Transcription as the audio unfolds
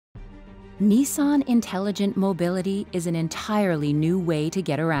Nissan Intelligent Mobility is an entirely new way to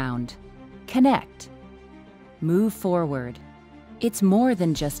get around. Connect. Move forward. It's more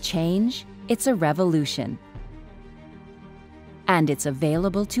than just change, it's a revolution. And it's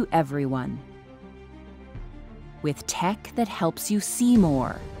available to everyone. With tech that helps you see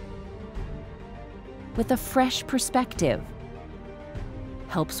more. With a fresh perspective.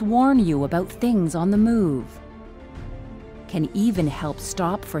 Helps warn you about things on the move. Can even help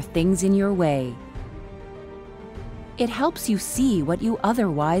stop for things in your way. It helps you see what you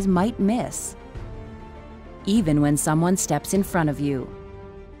otherwise might miss, even when someone steps in front of you.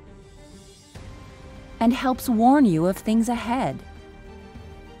 And helps warn you of things ahead.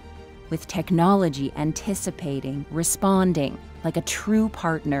 With technology anticipating, responding like a true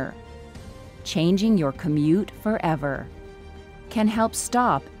partner. Changing your commute forever. Can help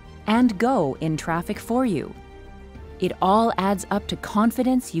stop and go in traffic for you. It all adds up to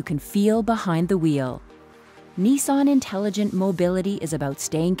confidence you can feel behind the wheel. Nissan Intelligent Mobility is about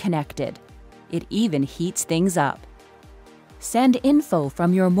staying connected. It even heats things up. Send info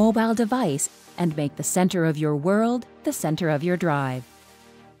from your mobile device and make the center of your world the center of your drive.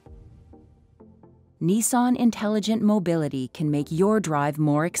 Nissan Intelligent Mobility can make your drive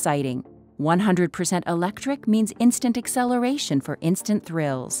more exciting. 100% electric means instant acceleration for instant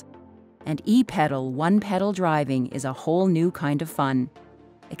thrills. And e-pedal, one-pedal driving is a whole new kind of fun.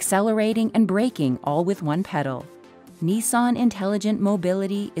 Accelerating and braking all with one pedal. Nissan Intelligent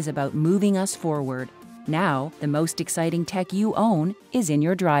Mobility is about moving us forward. Now, the most exciting tech you own is in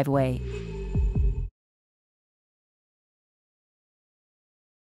your driveway.